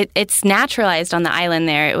 it's naturalized on the island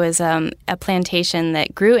there. It was a plantation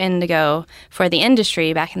that grew indigo for the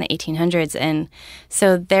industry back in the 1800s. And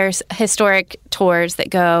so there's historic tours that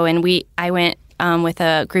go, and I went with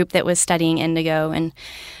a group that was studying indigo, and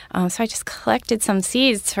so I just collected some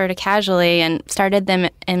seeds sort of casually and started them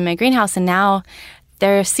in my greenhouse, and now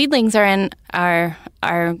their seedlings are in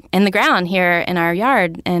the ground here in our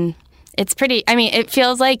yard, and it's pretty. I mean, it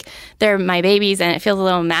feels like they're my babies, and it feels a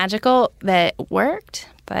little magical that it worked.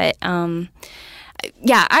 But I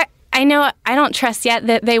know I don't trust yet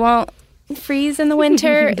that they won't freeze in the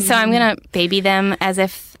winter, so I'm gonna baby them as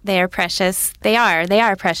if they are precious. They are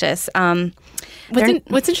precious.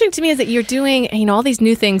 What's interesting to me is that you're doing, all these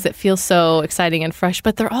new things that feel so exciting and fresh,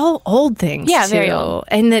 but they're all old things. Yeah, too. very old.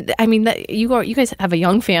 And that you guys have a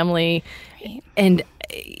young family, right.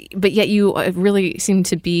 But yet you really seem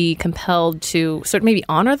to be compelled to sort of maybe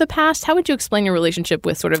honor the past. How would you explain your relationship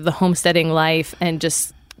with sort of the homesteading life and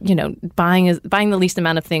just buying the least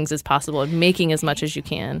amount of things as possible and making as much as you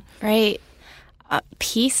can? Right,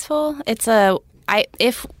 peaceful.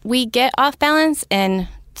 If we get off balance and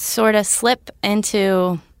sort of slip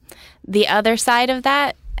into the other side of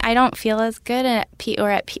that, I don't feel as good at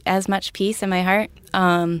as much peace in my heart.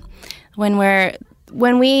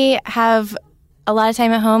 When we have a lot of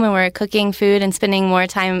time at home and we're cooking food and spending more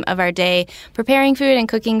time of our day preparing food and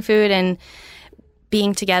cooking food and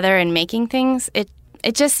being together and making things, it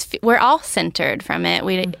just, we're all centered from it.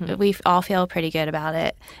 We all feel pretty good about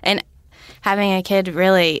it. And having a kid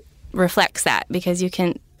really reflects that, because you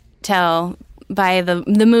can tell by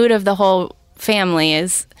the mood of the whole family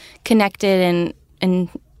is connected and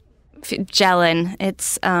gelling.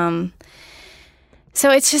 It's so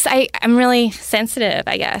it's just I'm really sensitive,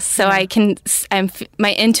 I guess. So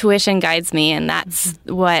my intuition guides me, and that's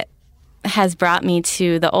what has brought me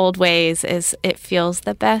to the old ways. Is it feels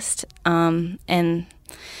the best. And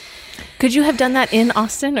could you have done that in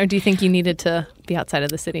Austin, or do you think you needed to be outside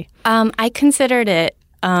of the city? I considered it.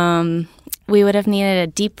 We would have needed a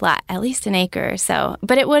deep lot, at least an acre or so.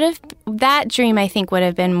 But that dream, I think, would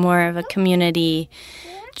have been more of a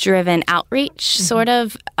community-driven outreach, sort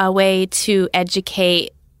of a way to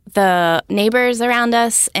educate the neighbors around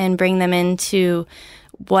us and bring them into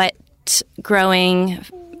what growing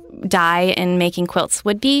dye and making quilts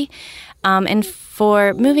would be. And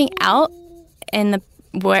for moving out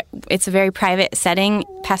it's a very private setting,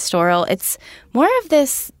 pastoral, it's more of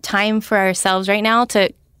this time for ourselves right now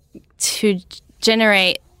to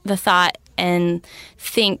generate the thought and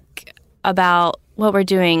think about what we're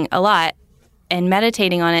doing a lot and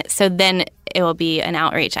meditating on it. So then it will be an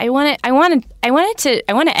outreach. I want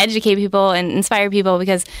to educate people and inspire people,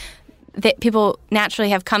 because people naturally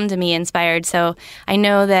have come to me inspired. So I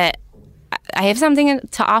know that I have something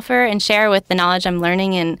to offer and share with the knowledge I'm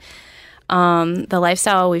learning and the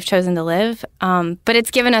lifestyle we've chosen to live. But it's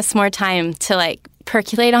given us more time to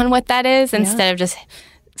percolate on what that is instead of just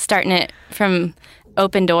starting it from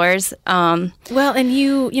open doors. Well, and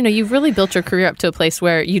you've really built your career up to a place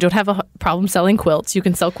where you don't have a problem selling quilts. You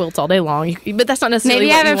can sell quilts all day long, but that's not necessarily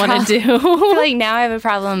what you want to do. I feel like now I have a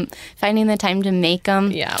problem finding the time to make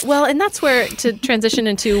them. Yeah. Well, and that's where to transition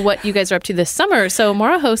into what you guys are up to this summer. So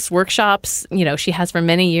Mara hosts workshops. She has for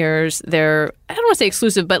many years. They're, I don't want to say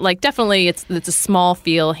exclusive, but like definitely it's a small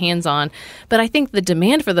feel, hands-on. But I think the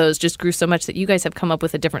demand for those just grew so much that you guys have come up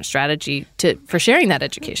with a different strategy for sharing that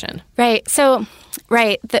education. Right. So,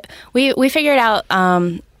 we figured out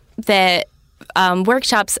that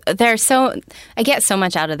workshops, I get so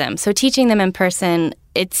much out of them. So teaching them in person,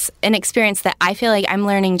 it's an experience that I feel like I'm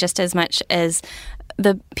learning just as much as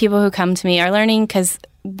the people who come to me are learning, because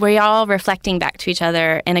we're all reflecting back to each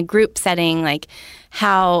other in a group setting, like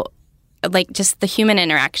how, like just the human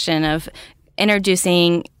interaction of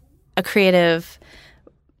introducing a creative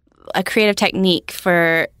technique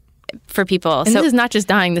for people. And this is not just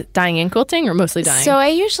dyeing and quilting, or mostly dyeing? So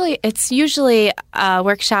it's usually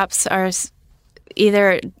workshops are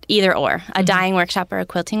either or, a dyeing workshop or a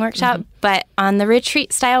quilting workshop. Mm-hmm. But on the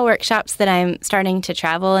retreat style workshops that I'm starting to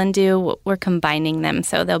travel and do, we're combining them.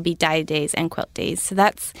 So there'll be dye days and quilt days. So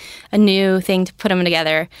that's a new thing to put them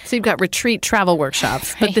together. So you've got retreat travel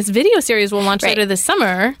workshops. Right. But this video series will launch later this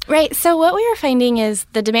summer. Right. So what we were finding is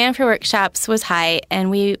the demand for workshops was high,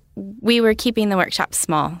 and we were keeping the workshops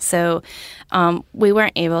small. So we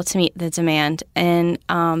weren't able to meet the demand. And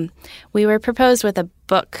we were proposed with a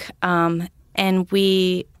book, and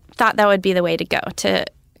we thought that would be the way to go, to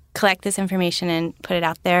collect this information and put it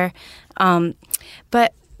out there.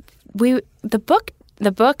 But the book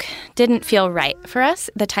didn't feel right for us.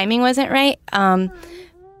 The timing wasn't right,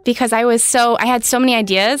 because I had so many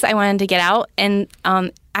ideas I wanted to get out. And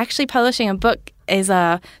actually publishing a book is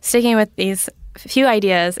sticking with these few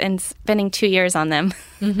ideas and spending 2 years on them.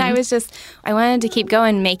 Mm-hmm. I wanted to keep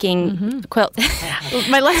going making quilts.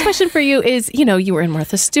 My last question for you is, you were in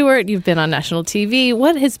Martha Stewart, you've been on national TV.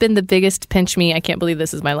 What has been the biggest pinch me, I can't believe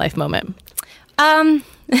this is my life moment?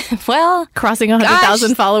 Well, crossing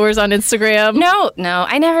 100,000 followers on Instagram. No,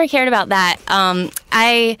 I never cared about that.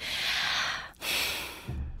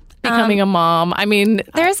 Becoming a mom. I mean,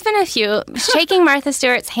 there's been a few. Shaking Martha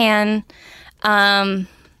Stewart's hand,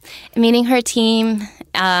 meeting her team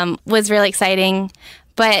was really exciting,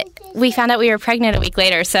 but we found out we were pregnant a week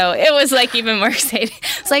later, so it was like even more exciting.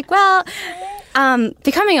 It's like, well,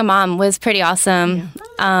 becoming a mom was pretty awesome.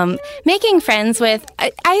 Yeah. Making friends with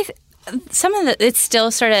it's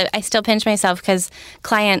still I still pinch myself because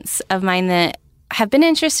clients of mine that have been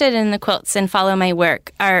interested in the quilts and follow my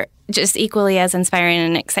work are just equally as inspiring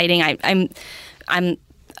and exciting.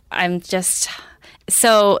 I'm just.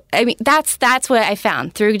 So, I mean, that's what I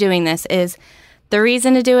found through doing this is the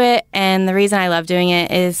reason to do it, and the reason I love doing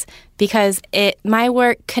it is because my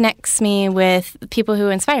work connects me with people who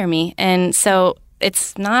inspire me. And so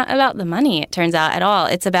it's not about the money, it turns out, at all.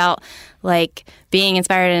 It's about, like, being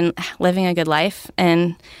inspired and living a good life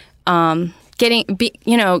and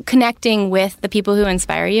connecting with the people who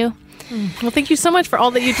inspire you. Well, thank you so much for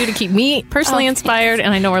all that you do to keep me personally inspired,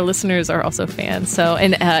 and I know our listeners are also fans. So,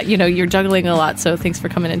 and you're juggling a lot, so thanks for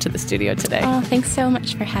coming into the studio today. Oh, thanks so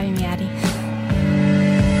much for having me, Addie.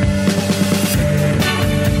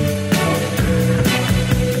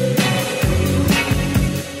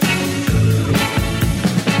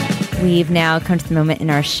 We've now come to the moment in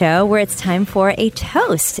our show where it's time for a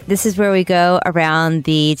toast. This is where we go around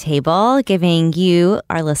the table giving you,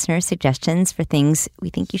 our listeners, suggestions for things we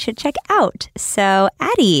think you should check out. So,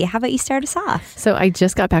 Addie, how about you start us off? So I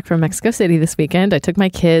just got back from Mexico City this weekend. I took my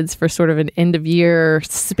kids for sort of an end-of-year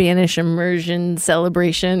Spanish immersion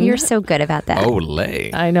celebration. You're so good about that.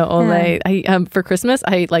 Olé. I know, olé. I for Christmas,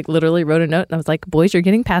 I literally wrote a note and I was like, boys, you're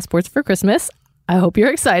getting passports for Christmas. I hope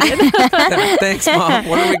you're excited. Thanks, Mom.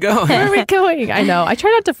 Where are we going? Where are we going? I know. I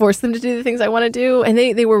try not to force them to do the things I want to do. And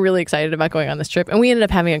they were really excited about going on this trip. And we ended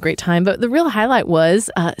up having a great time. But the real highlight was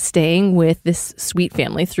staying with this sweet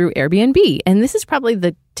family through Airbnb. And this is probably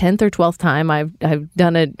the 10th or 12th time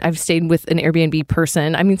I've stayed with an Airbnb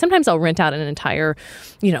person. I mean, sometimes I'll rent out an entire,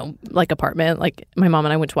 apartment. Like my mom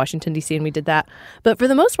and I went to Washington, D.C. and we did that. But for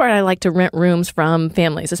the most part, I like to rent rooms from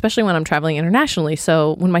families, especially when I'm traveling internationally.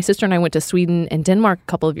 So when my sister and I went to Sweden and Denmark a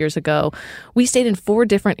couple of years ago, we stayed in 4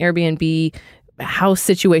 different Airbnb house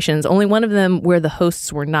situations, only one of them where the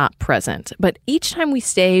hosts were not present. But each time we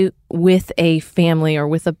stay with a family or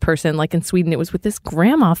with a person, like in Sweden, it was with this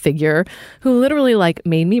grandma figure who literally like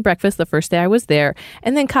made me breakfast the first day I was there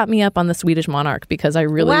and then caught me up on the Swedish monarch because I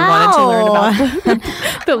really wanted to learn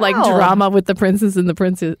about the like drama with the princes and the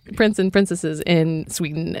prince and princesses in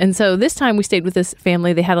Sweden. And so this time we stayed with this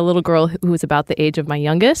family. They had a little girl who was about the age of my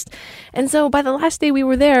youngest. And so by the last day we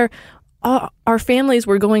were there, our families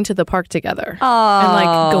were going to the park together. Oh, and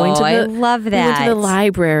like going to I love that. We went to the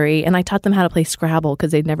library, and I taught them how to play Scrabble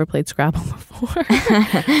because they'd never played Scrabble before.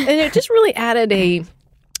 And it just really added a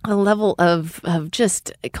level of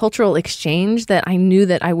just cultural exchange that I knew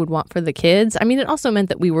that I would want for the kids. I mean, it also meant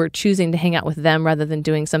that we were choosing to hang out with them rather than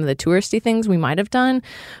doing some of the touristy things we might have done.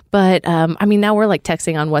 But I mean, now we're like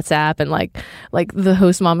texting on WhatsApp, and like the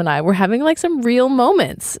host mom and I were having like some real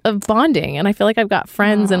moments of bonding. And I feel like I've got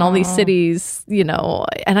friends in all these cities, you know,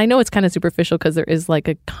 and I know it's kind of superficial because there is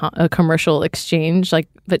like a commercial exchange, like,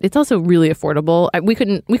 but it's also really affordable. We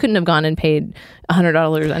couldn't have gone and paid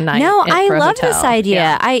 $100 a night. No, I for a love hotel. this idea.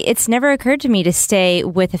 Yeah. It's never occurred to me to stay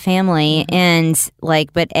with a family and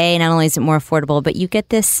like, but not only is it more affordable, but you get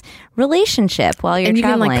this relationship while you're and you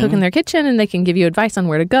traveling. can like cook in their kitchen, and they can give you advice on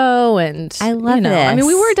where to go. And I love this. I mean,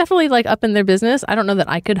 we this. were definitely like up in their business. I don't know that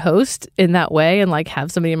I could host in that way and like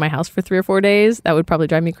have somebody in my house for 3 or 4 days. That would probably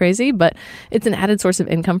drive me crazy. But it's an added source of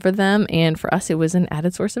income for them, and for us, it was an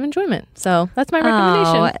added source of enjoyment. So that's my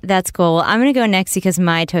recommendation. Oh, that's cool. Well, I'm going to go next because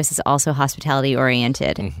my toast is also hospitality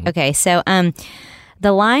oriented. Mm-hmm. Okay, so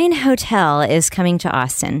the Line Hotel is coming to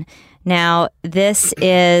Austin. Now, this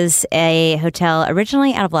is a hotel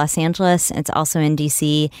originally out of Los Angeles. It's also in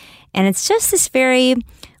DC. And it's just this very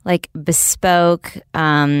like bespoke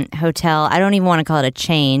hotel. I don't even want to call it a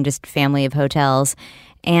chain, just family of hotels.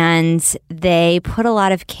 And they put a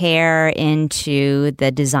lot of care into the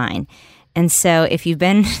design. And so if you've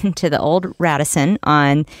been to the old Radisson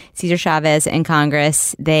on Cesar Chavez and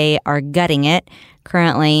Congress, they are gutting it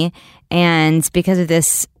currently. And because of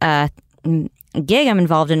this gig I'm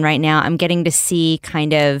involved in right now, I'm getting to see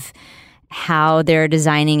kind of how they're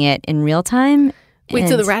designing it in real time. Wait,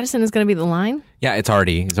 so the Radisson is going to be the Line? Yeah, it's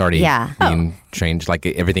already Yeah. being changed. Like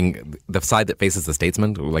everything, the side that faces the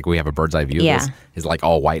Statesman, like we have a bird's eye view Yeah. of this, is like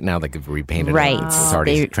all white now. Like repainted. Right. It's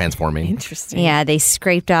already transforming. Interesting. Yeah, they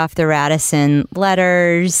scraped off the Radisson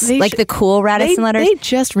letters, like the cool Radisson letters. They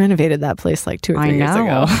just renovated that place like 2 or 3 years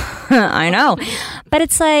ago. I know. But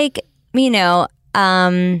it's like, you know,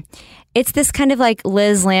 it's this kind of like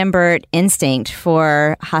Liz Lambert instinct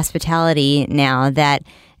for hospitality now that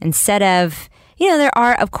instead of, you know,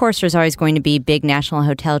 there's always going to be big national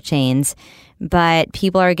hotel chains, but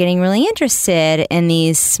people are getting really interested in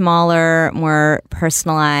these smaller, more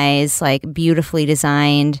personalized, like beautifully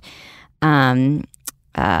designed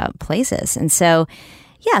places. And so,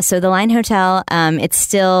 yeah, so the Line Hotel, it's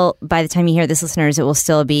still, by the time you hear this, listeners, it will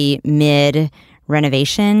still be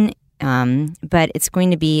mid-renovation. But it's going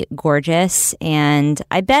to be gorgeous, and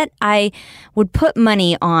I bet I would put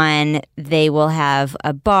money on they will have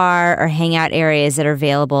a bar or hangout areas that are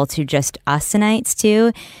available to just Austinites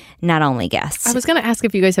too, not only guests. I was going to ask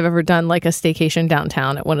if you guys have ever done like a staycation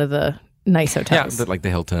downtown at one of the nice hotels. Yeah, like the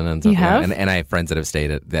Hilton and stuff. You have? Yeah. And I have friends that have stayed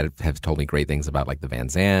at that have told me great things about like the Van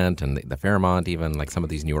Zandt and the Fairmont, even like some of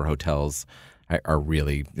these newer hotels are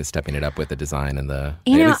really stepping it up with the design and the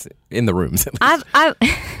in the rooms. At least. I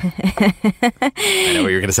know what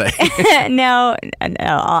you're going to say. No,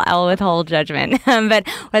 I'll withhold judgment. But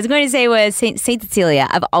what I was going to say was St. Cecilia.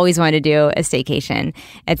 I've always wanted to do a staycation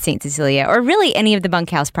at St. Cecilia, or really any of the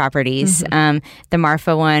bunkhouse properties. Mm-hmm. The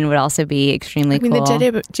Marfa one would also be extremely cool. I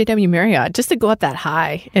mean, the JW Marriott, just to go up that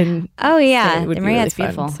high. And oh, yeah. the Marriott's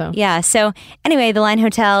really beautiful. So. Yeah. So anyway, the Line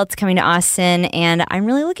Hotel, it's coming to Austin, and I'm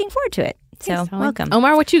really looking forward to it. So Thanks, welcome.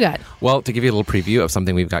 Omar, what you got? Well, to give you a little preview of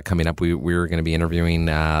something we've got coming up, we're going to be interviewing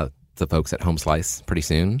the folks at Home Slice pretty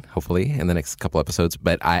soon, hopefully in the next couple episodes.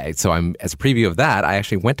 But I'm as a preview of that, I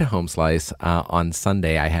actually went to Home Slice on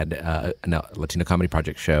Sunday. I had a Latino Comedy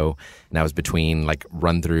Project show, and I was between like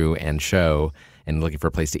run through and show and looking for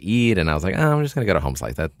a place to eat. And I was like, I'm just going to go to Home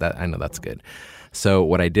Slice. That I know that's good. So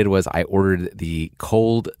what I did was I ordered the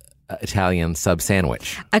cold Italian sub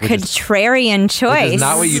sandwich. A contrarian choice. Which is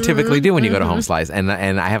not what you typically do when you go to Home Slice. And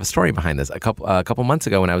I have a story behind this. A couple months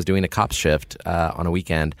ago when I was doing a cop shift on a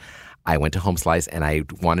weekend, I went to Home Slice and I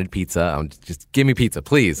wanted pizza. Just give me pizza,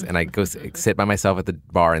 please. And I go sit by myself at the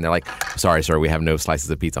bar and they're like, sorry, sir, we have no slices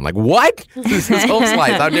of pizza. I'm like, what? This is Home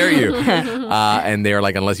Slice. How dare you? And they're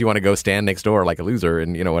like, unless you want to go stand next door like a loser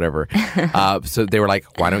and, you know, whatever. So they were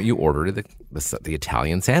like, why don't you order the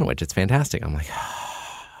Italian sandwich? It's fantastic. I'm like,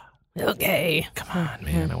 Okay. Come on,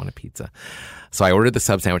 man. I want a pizza. So I ordered the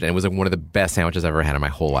sub sandwich, and it was one of the best sandwiches I've ever had in my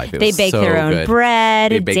whole life. They bake their own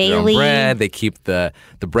bread They bake daily. their own bread. They keep the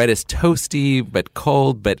bread is toasty but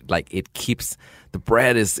cold, but like it keeps the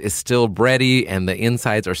bread is still bready, and the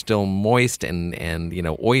insides are still moist and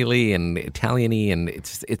oily and Italian-y, and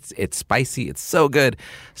it's spicy. It's so good.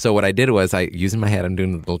 So what I did was using my head, I'm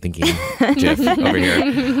doing the little thinking gif over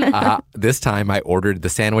here. This time I ordered the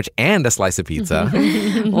sandwich and a slice of pizza.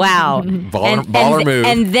 Wow. Baller move.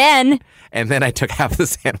 And then I took half the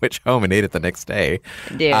sandwich home and ate it the next day.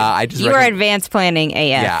 Dude, you were advanced planning AF.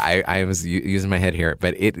 Yeah, I was using my head here.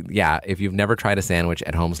 But if you've never tried a sandwich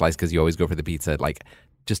at home slice because you always go for the pizza, like,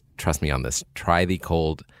 just trust me on this. Try the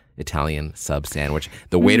cold Italian sub sandwich.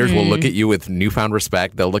 The waiters will look at you with newfound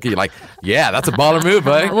respect. They'll look at you like, yeah, that's a baller move,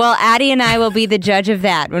 buddy. Well, Addie and I will be the judge of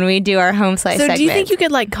that when we do our home slice segment. Do you think you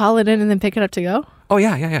could like call it in and then pick it up to go? Oh,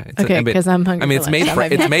 yeah. Okay, because I'm hungry. I mean, it's made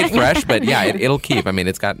fresh, but yeah, it'll keep. I mean,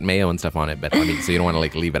 it's got mayo and stuff on it, but I mean, so you don't want to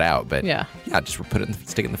like leave it out. But yeah, just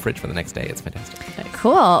stick it in the fridge for the next day. It's fantastic.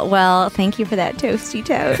 Cool. Well, thank you for that toasty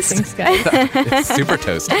toast. Thanks, guys. It's super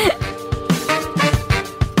toasty.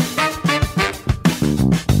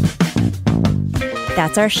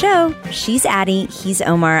 That's our show. She's Addie, he's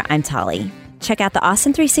Omar, I'm Tali. Check out the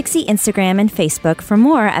Austin 360 Instagram and Facebook for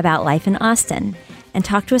more about life in Austin. And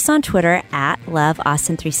talk to us on Twitter at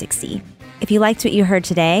LoveAustin360. If you liked what you heard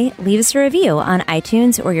today, leave us a review on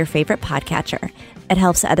iTunes or your favorite podcatcher. It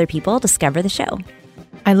helps other people discover the show.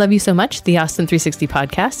 I Love You So Much, the Austin 360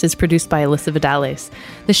 podcast, is produced by Alyssa Vidales.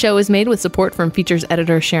 The show is made with support from features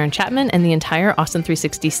editor Sharon Chapman and the entire Austin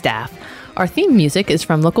 360 staff. Our theme music is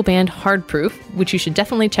from local band Hardproof, which you should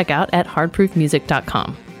definitely check out at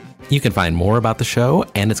hardproofmusic.com. You can find more about the show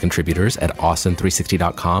and its contributors at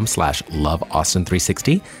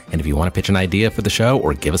austin360.com/loveaustin360. And if you want to pitch an idea for the show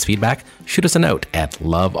or give us feedback, shoot us a note at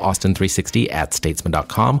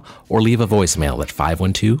loveaustin360@statesman.com or leave a voicemail at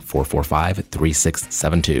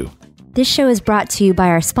 512-445-3672. This show is brought to you by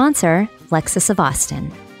our sponsor, Lexus of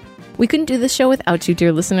Austin. We couldn't do this show without you,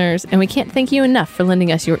 dear listeners, and we can't thank you enough for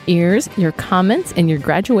lending us your ears, your comments, and your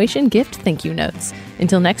graduation gift thank you notes.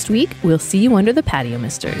 Until next week, we'll see you under the patio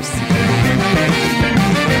misters.